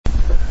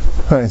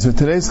Alright, so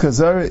today's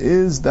Chazara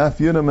is Daf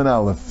Yudam and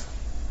Aleph.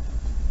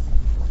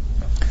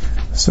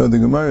 So the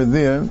Gemara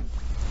there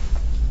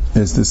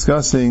is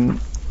discussing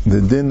the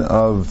din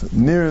of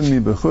Nira mi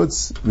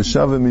b'chutz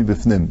v'shava mi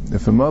b'fnim.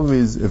 If a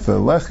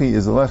lechi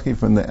is a lechi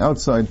from the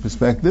outside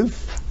perspective,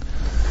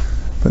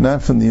 but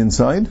not from the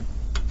inside,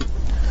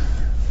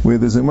 where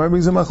there's a Gemara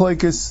brings a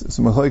machlokes, it's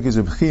a machlokes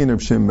Reb Chi and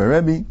Reb Shimon bar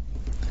Rebbe,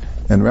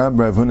 and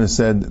Rabbi Rav Huna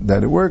said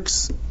that it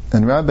works,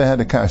 and Rabbi had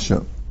a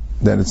kasha,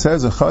 that it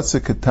says a chatzah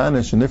katana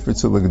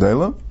shenifritzu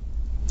l'gdayla.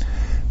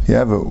 You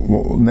have a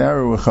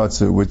narrower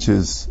chatzah which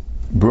is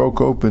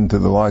broke open to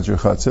the larger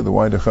chatzah, the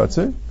wider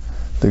chatzah.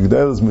 The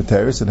gdayla is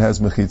materis, it has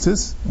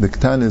mechitzis. The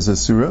katana is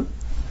asura.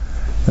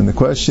 And the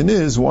question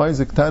is, why is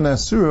the katana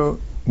asura?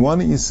 Why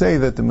don't you say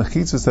that the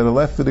mechitzis that are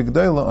left for the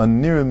gdayla are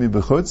nira mi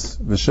b'chutz,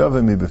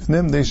 v'shava mi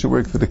b'fnim, they should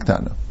work for the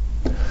katana.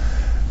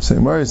 So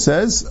Gemara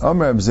says,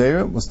 Amar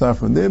Abzeira, we'll start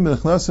from there,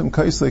 Menachnasim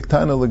kais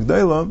l'ktana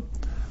l'gdayla.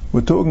 We're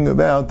talking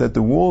about that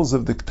the walls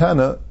of the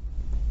Ketana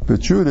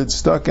protruded,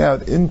 stuck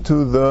out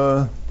into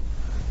the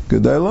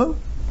Gedela,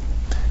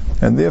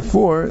 and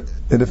therefore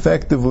it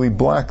effectively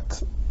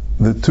blocked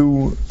the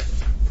two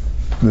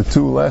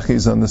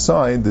lechis on the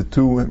side, the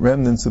two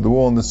remnants of the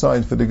wall on the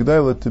side for the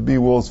Gedela to be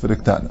walls for the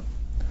Ketana.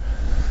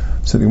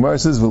 So the Gemara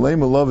says, V'lei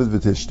malavid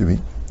v'tishtavi.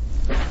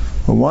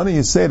 Well, why don't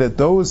you say that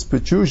those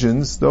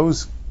protrusions,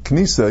 those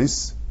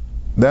knisais,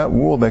 that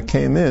wall that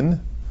came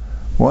in,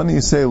 why don't you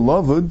say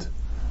lavud,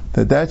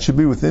 that should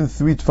be within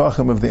 3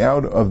 tfachim of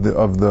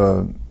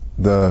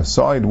the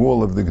side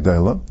wall of the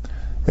Gedela.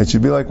 It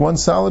should be like one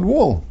solid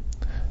wall.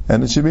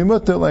 And it should be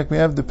mutter like we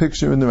have the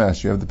picture in the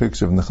Rashi. We have the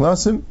picture of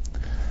Nechnasim,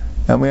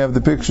 and we have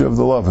the picture of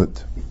the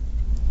Lavud.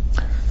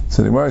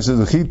 So the Gemara says,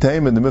 V'chi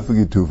teim and the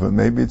Mifli Gituva.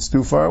 Maybe it's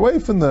too far away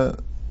from the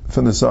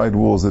side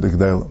walls of the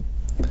Gedela.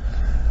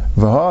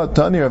 V'ha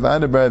tani of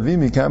Ada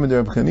B'Ravimi Kamid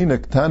Reb Chanina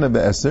Ktana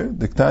Be'eser.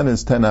 The Ktana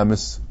is 10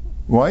 amis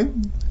wide,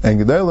 and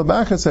Gedela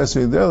Bachas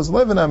Esri, there is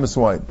 11 amis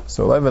wide.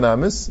 So 11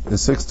 amis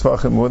is 6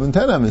 tfachim more than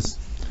 10 amis.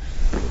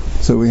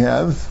 So we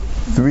have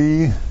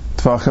 3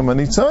 tfachim on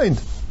each side.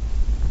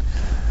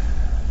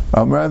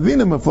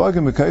 Ravina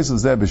meflagim b'kaisel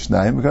zeh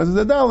b'shnayim, because of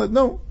the dalit.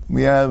 No,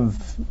 we have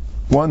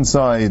one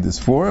side is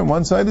 4 and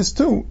one side is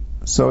 2.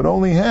 So it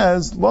only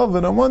has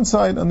lavin on one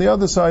side, on the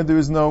other side there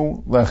is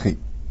no lechi,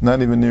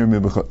 not even near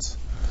mibachutz.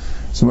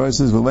 So where it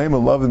says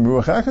v'leima lavin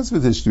b'ruach achas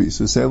v'tishtui,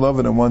 so say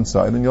lavin on one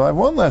side and you'll have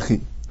one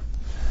lechi.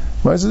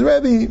 Right, says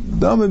Rebbe,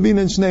 Damabin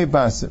and Shnei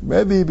Pasim.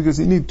 Rebbe, because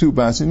you need 2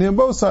 pasim. You need on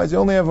both sides, you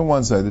only have on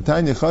one side. The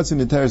Tanya Chatz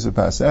and the Teres of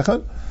Pas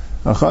Echad.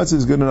 A Chatz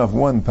is good enough,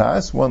 1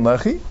 pas, 1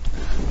 lechi.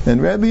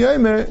 And Rebbe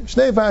Yomer,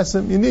 Shnei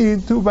Pasim, you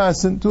need 2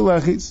 pasim, 2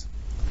 lechis.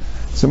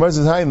 So Mar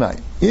says, Hai Mai.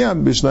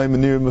 Iyam Bishnai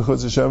Menir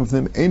Mechutz Hashem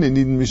Fnim, Eina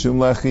Nidin Mishum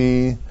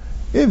Lechi.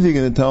 If you're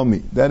going to tell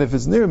me that if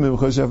it's near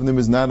Mechutz Hashem Fnim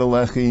is not a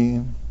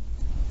lechi,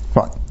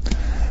 fine.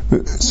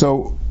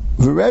 So,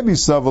 the Rebbe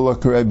Savala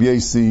Kareb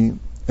Yesi,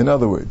 in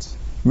other words,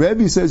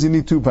 Rebbe says you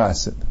need 2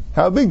 pasin.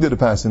 How big did a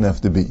pasin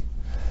have to be?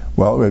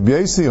 Well, Rebbe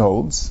Yesi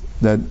holds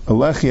that a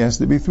lechi has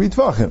to be 3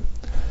 tvachim.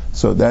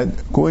 So that,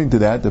 according to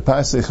that, the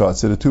pasechat,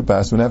 so the 2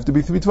 pasin would have to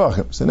be 3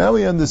 tvachim. So now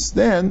we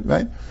understand,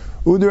 right?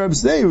 Uder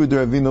Abzeir,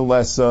 Uder Avina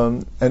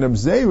Lesson, and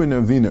Abzeir and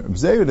Avina.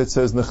 Abzeir that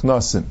says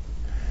Nechnasim.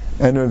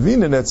 And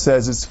Avina that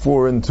says it's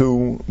 4 and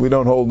 2, we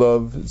don't hold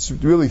of, it's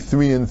really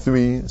 3 and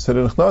 3. So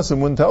the Nechnasim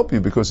wouldn't help you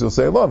because he'll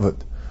say love it.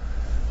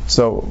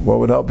 So, what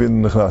would help you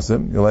in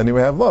Nechnasim? You'll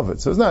anyway have love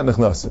it. So it's not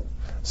Nechnasim.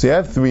 So you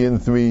have 3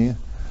 and 3.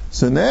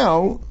 So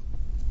now,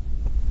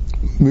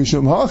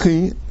 Mishum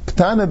Hachi,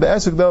 Ktana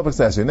Be'eser Gdela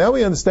B'Ksasir. Now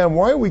we understand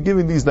why are we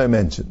giving these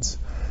dimensions.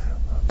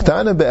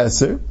 Ktana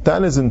Be'eser,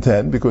 Ktana is in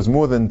 10, because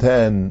more than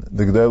 10,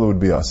 the Gdela would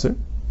be Aser.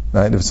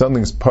 Right? If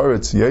something's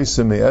Paretz,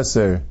 Yesim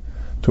Me'eser,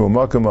 to a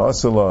Makam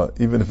Asala,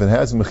 even if it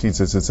has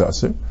Mechitzes, it's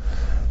Aser.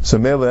 So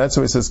Mele, that's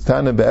why it says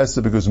Ktana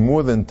Be'eser, because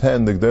more than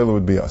 10, the Gdela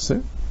would be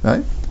Aser.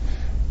 Right?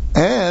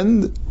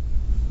 And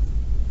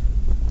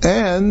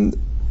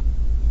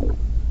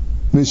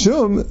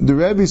Mishum, the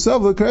Rebbe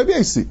Savla Rebbe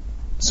Yesi.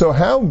 So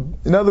how,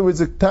 in other words,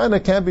 the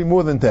Ketana can't be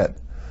more than 10.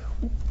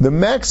 The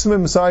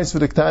maximum size for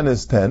the Ketana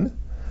is 10.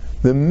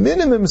 The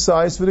minimum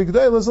size for the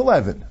Gedela is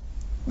 11.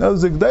 In other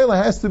words, the Gedela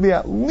has to be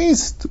at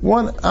least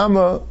 1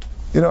 amma,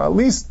 at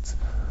least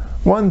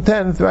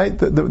 1/10, right?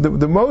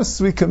 The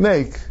most we can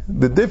make,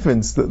 the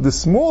difference, the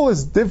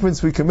smallest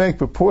difference we can make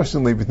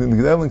proportionally between the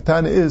Gedela and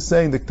Ketana is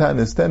saying the Ketana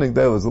is 10 and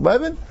Gedela is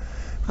 11,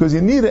 because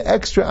you need an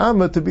extra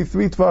amma to be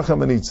 3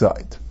 tvachim on each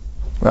side.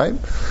 Right?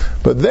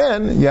 But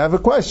then, you have a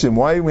question,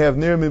 why do we have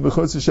Nir mi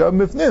b'chutz Hashem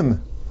mifnim?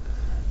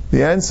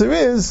 The answer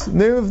is,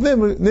 Nir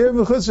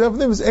b'chutz Hashem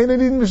mifnim is Eina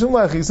Nidin Mishum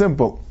Lechi,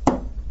 simple.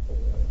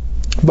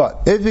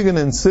 But, if you're going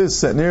to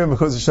insist that Nir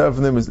b'chutz Hashem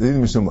mifnim is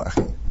Nidin Mishum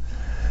Lechi,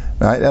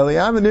 right?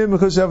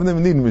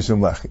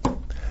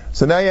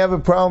 So now you have a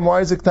problem. Why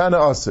is it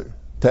Ketana Aser?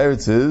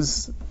 Teretz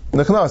is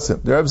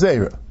Nechnasim. They're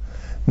Abzeira.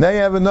 Now you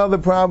have another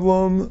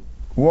problem.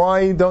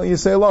 Why don't you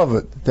say love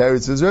it?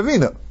 Teretz is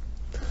Ravina.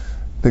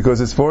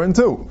 Because it's 4 and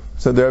 2.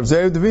 So they're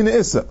Abzeira Davina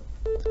Issa.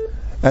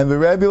 And the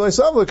Rebbe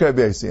Leisavlik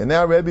Rebbe Yesi. And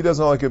now Rebbe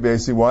doesn't like Rebbe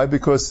Yesi. Why?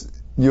 Because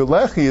your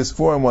lechi is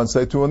 4 on one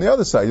side, 2 on the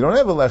other side. You don't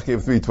have a lechi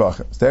of 3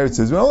 tvachim. There it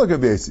says, well, look at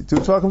basi. 2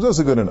 tvachim is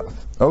also good enough.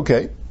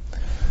 Okay.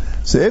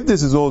 So if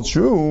this is all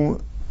true,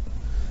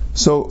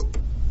 so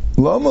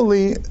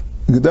Lomali,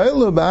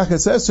 G'dayla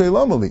b'achas esrei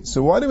Lomali.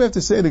 So why do we have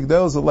to say the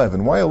G'dayla is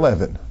 11? Why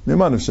 11? If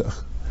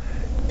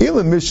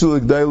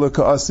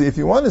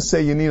you want to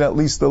say you need at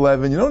least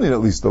 11, you don't need at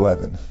least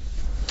 11.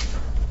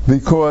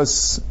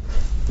 Because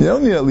you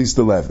don't need at least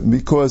 11.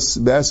 Because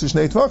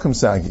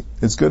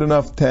it's good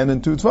enough 10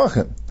 and 2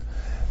 tvachim.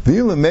 If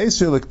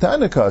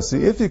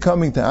you're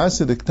coming to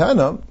Asa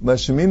Diktana,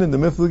 Lashamina the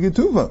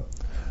Mifligituva.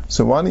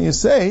 So why don't you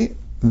say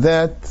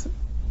that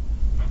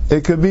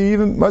it could be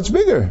even much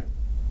bigger?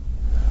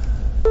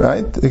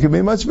 Right? It could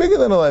be much bigger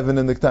than 11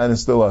 and the Diktana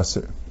is still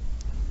Asr.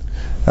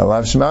 So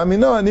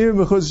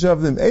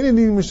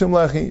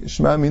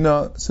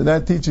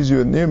that teaches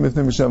you Nir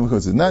Mifnim Misham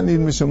V'chutz. Not need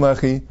Misham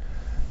Lachi,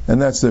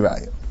 and that's the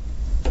Raya.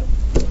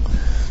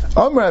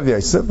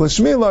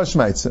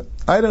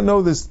 I don't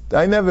know this,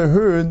 I never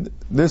heard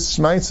this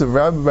Shmaitz of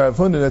Rabbi Rav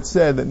Huna that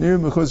said that Nir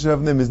Mechutz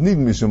Shavnim is Nid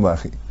Mishum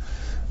Lachi.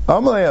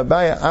 Amalei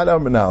Abaya Ad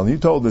Amranal, you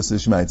told us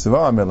this Shmaitz of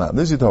Amranal,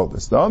 this you told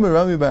us. The Amar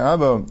Rami by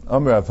Abba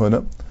Amar Rav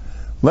Huna,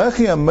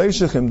 Lechi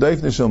HaMeishach Im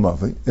Deif Nishal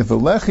Mavli, if a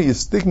Lechi is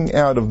sticking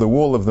out of the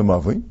wall of the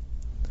Mavli,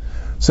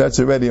 so that's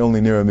already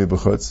only Nir Mi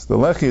B'chutz, the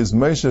Lechi is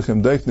Meishach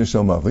Im Deif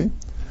Nishal Mavli,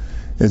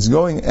 it's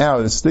going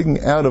out, it's sticking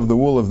out of the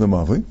wall of the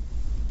Mavli,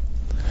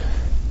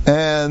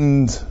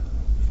 and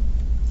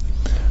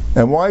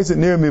why is it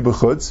near mi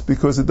b'chutz?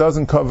 Because it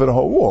doesn't cover the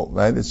whole wall,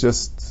 right? It's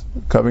just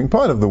covering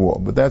part of the wall.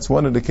 But that's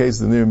one of the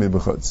cases of near mi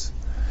b'chutz.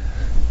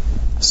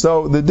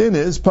 So the din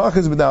is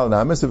pachas b'dal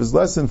amis. If it's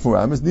less than 4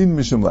 amis, din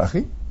mishum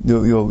lachi.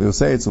 You'll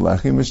say it's a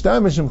lachi.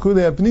 Mishtam mishum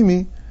chudei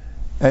apnimi,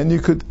 and you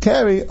could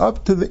carry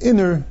up to the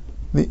inner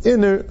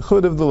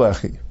chud of the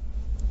lachi.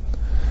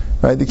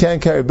 Right? You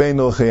can't carry bein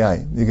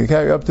l'chayayin. You can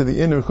carry up to the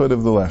inner chud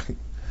of the lachi.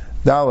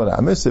 Dalar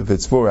amis, if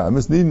it's 4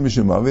 amis, need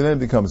mishum mavi, then it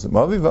becomes a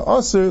mavi.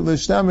 V'aser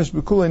l'shtamish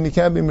b'kula, and you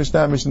can't be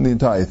mishtamish in the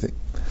entire thing.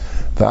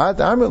 V'at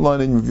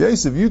amrit in Rav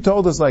Yosef, you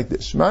told us like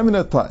this. Shema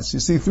minat plus. You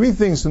see 3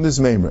 things from this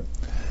meimer.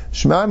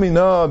 Shema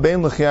mina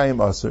bein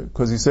l'chayim aser,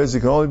 because he says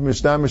you can only be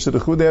mishtamish to the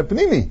chudei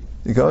apnimi.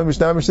 You can only be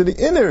mishtamish to the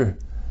inner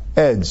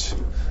edge.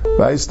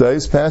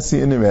 V'ayis past the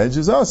inner edge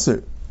is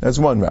aser. That's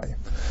one right.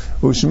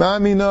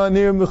 U'shema mina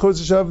nir mechutz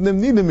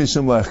shavnim nida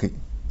mishum lachi.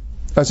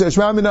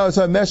 Shema mina is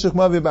meshach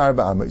mavi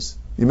b'arba amis.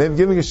 You may be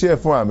giving a share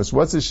 4 amis.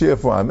 What's a share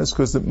 4 amis?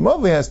 Because the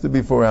mavli has to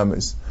be 4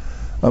 amis.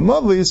 A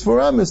mavli is 4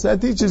 amis.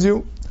 That teaches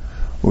you.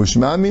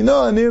 Ushma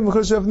mina nir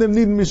mechutz shavnim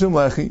nid mishum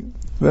lachi.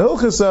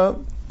 V'hilchasa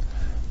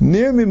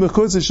nir mi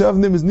mechutz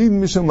shavnim is nid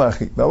mishum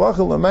lachi. The halacha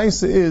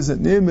l'maisa is that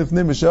nir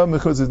mifnim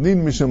mechutz is nid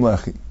mishum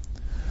lachi.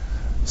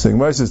 So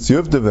Gemara says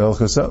tiyuvta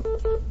v'hilchasa.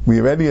 We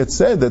already had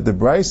said that the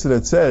brayso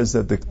that says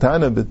that the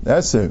Ktana b't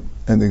eser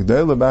and the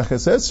G'dayla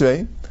b'achas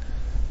esrei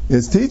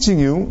is teaching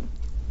you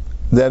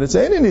that it's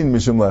einin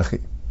mishum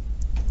lachi.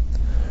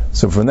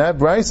 So from that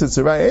brayso, it's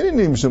a right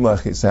einin mishum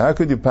lachi. So how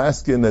could you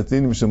pass in that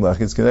einin mishum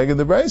lachi? It's connected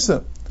to the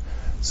brayso.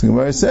 So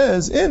Gemara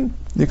says,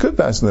 you could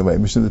pass in the way.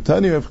 Mishum the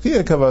Tani Reb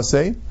Chia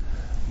kavasei,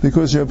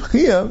 because Reb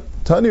Chia,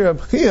 Tani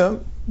Reb Chia,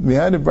 we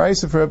had a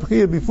brayso for Reb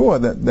Chia before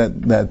that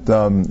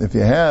if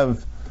you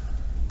have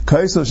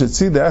kaisel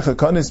shetzid de'acha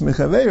kanis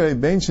michaveirei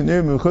bein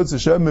shenir mechutz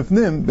shav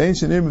mifnim bein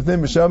shenir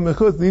mifnim shav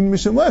mechutz einin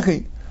mishum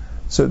lachi.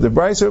 So the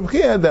brayso of Reb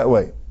Chia had that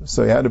way.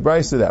 So you had a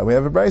brayso that. We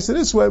have a brayso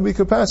this way, we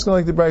could pass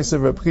like the brayso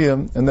of Reb Chia,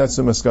 and that's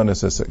the maskana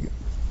sesegi.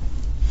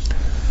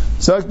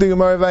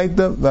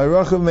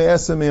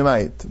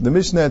 The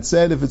Mishnah had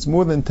said if it's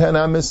more than 10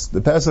 amis, the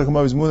Pesach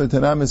Gemara is more than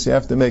 10 amis, you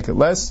have to make it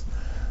less.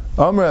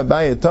 Amar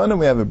Abaye Tana,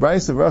 we have a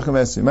brayso of Racham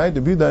Esimait, the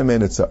Buddha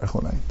made it tzarech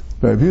l'mayit.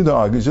 But Buddha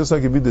argues, just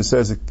like Buddha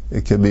says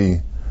it can be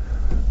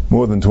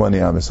more than 20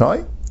 amis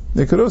high,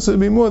 it could also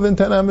be more than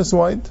 10 amis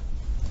wide.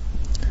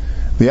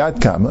 The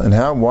ad kama, and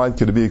how wide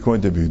could it be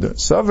according to Buddha?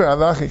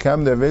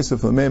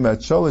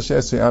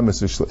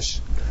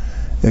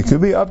 It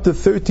could be up to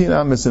 13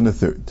 amis in a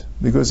third.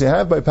 Because you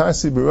have by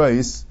Pasi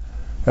B'rais,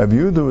 Rabbi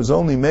Yehuda was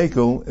only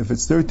makel if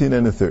it's 13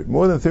 and a third.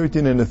 More than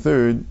 13 and a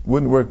third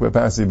wouldn't work by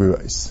Pasi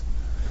B'rais.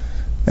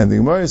 And the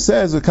Gemara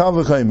says, Kal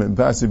v'chayim in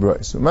Pasi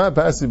B'rais. Ma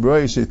Pasi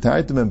B'rais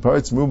she'taitem and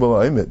parts mubal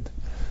ha'imid.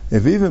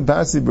 If even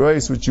Pasi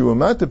B'rais, which you were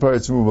not the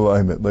parts mubal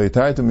ha'imid,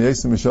 le'taitem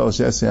yesim mishal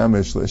shesi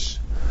amishlish,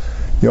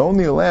 you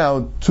only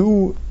allowed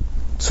two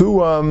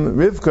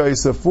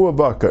rivkais of 4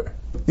 bakar.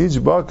 Each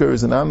bakar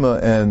is an amma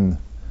and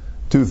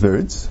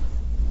 2/3.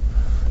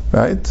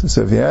 Right?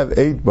 So if you have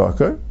 8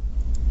 bakar,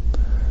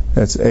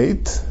 that's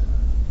 8.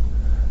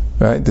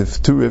 Right?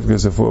 If 2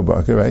 rivkais of 4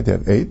 bakar, right? You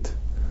have 8.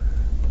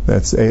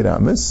 That's 8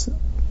 ammas.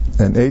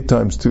 And 8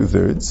 times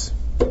 2/3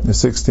 is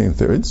 16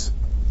 thirds.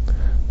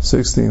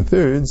 16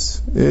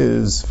 thirds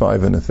is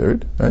 5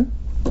 1/3, right?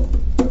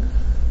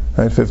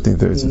 Right, 15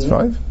 thirds is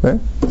 5, right?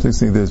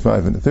 16 thirds,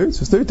 5 1/3,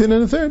 so it's 13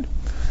 1/3.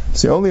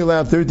 So you only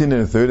allowed 13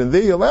 1/3, and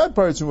there you allowed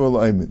parts from all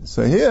aimin.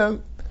 So here,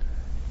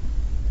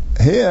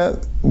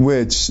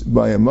 which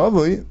by a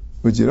mavli,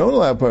 which you don't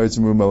allow paritz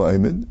merubah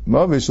l'oimid,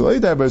 mavi shaloi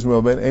tai paritz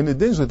merubah, and a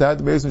din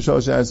shletat beis mishal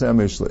shas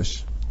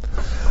amishlish.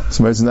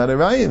 So it's not a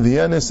raya.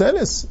 V'ya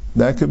nesenis.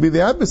 That could be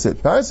the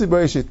opposite. Paritz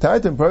b'reish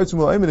tatem paritz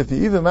merubah l'oimid. If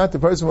you even mat the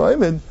paritz merubah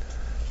l'oimid,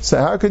 so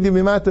how could you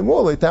be mat them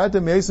all? You don't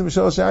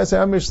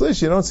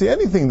see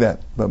anything then.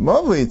 But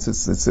mavi,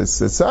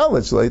 it's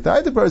solid. So on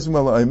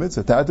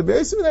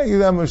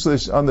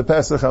the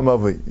Pesach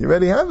HaMavi. You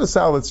already have a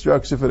solid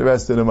structure for the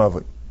rest of the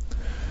mavi.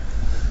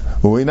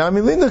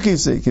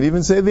 You can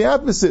even say the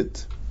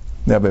opposite.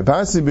 Now by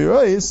Pasi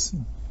Birois,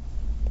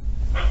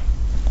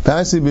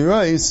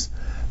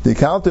 the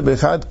Kalta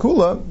Bechad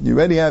Kula, you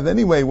already have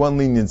anyway one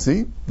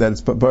leniency, that it's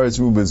Paris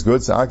Ruba is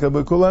good, so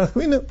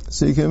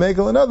you can make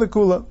another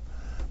Kula.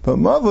 But a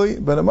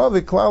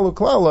mavi klalu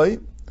klaloi,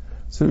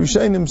 so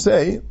Rishonim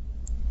say,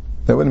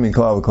 that wouldn't mean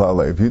klalu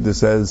klaloi. If Yudah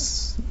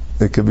says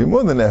it could be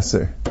more than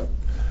Esser,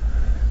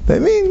 they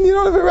mean you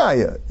don't have a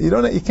raya.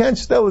 You can't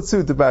tell it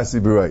suit to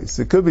Pasi B'Reis.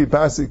 It could be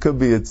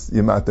it's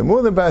Yamata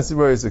more than Pasi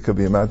B'Reis, it could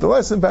be Yamata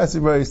less than Pasi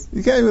B'Reis.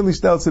 You can't really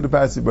tell it to the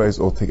Pasi B'Reis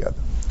altogether.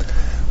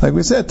 Like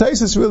we said,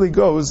 Taisus really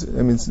goes,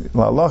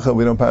 La'alacha,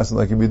 we don't pass it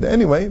like Yudah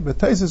anyway, but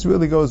Taisus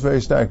really goes very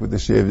stark with the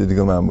Shev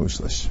Yidgama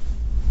Mushlish.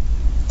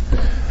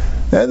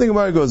 And the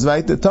Gemara goes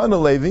right. The Tana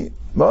Levi,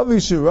 mavi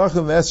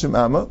shurachav esrim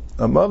amma,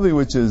 a mavi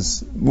which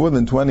is more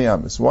than 20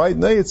 amas. Why?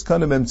 No, it's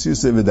kind of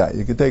emtsusa v'day.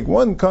 You can take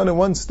one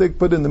stick,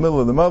 put it in the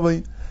middle of the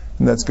mavi,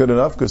 and that's good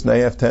enough because now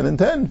you have 10 and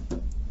 10.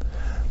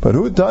 But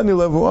who Tani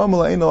levu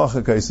amala ein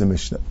alacha kaisa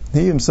mishnah?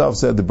 He himself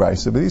said the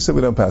brisa, but he said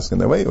we don't pass on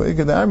that. Wait, the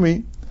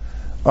Amri,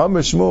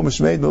 Amr Shmuel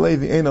Mishmeid the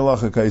Levi ein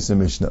alacha kaisa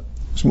mishnah.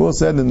 Shmuel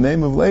said in the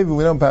name of Levi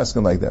we don't pass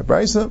on like that.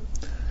 Brisa.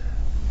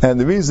 And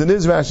the reason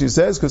is, Rashi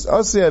says, because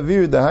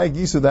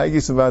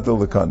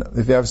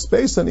if you have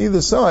space on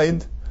either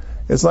side,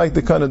 it's like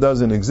the kana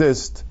doesn't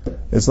exist.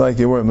 It's like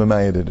you weren't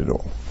mamayed at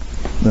all.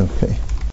 Okay.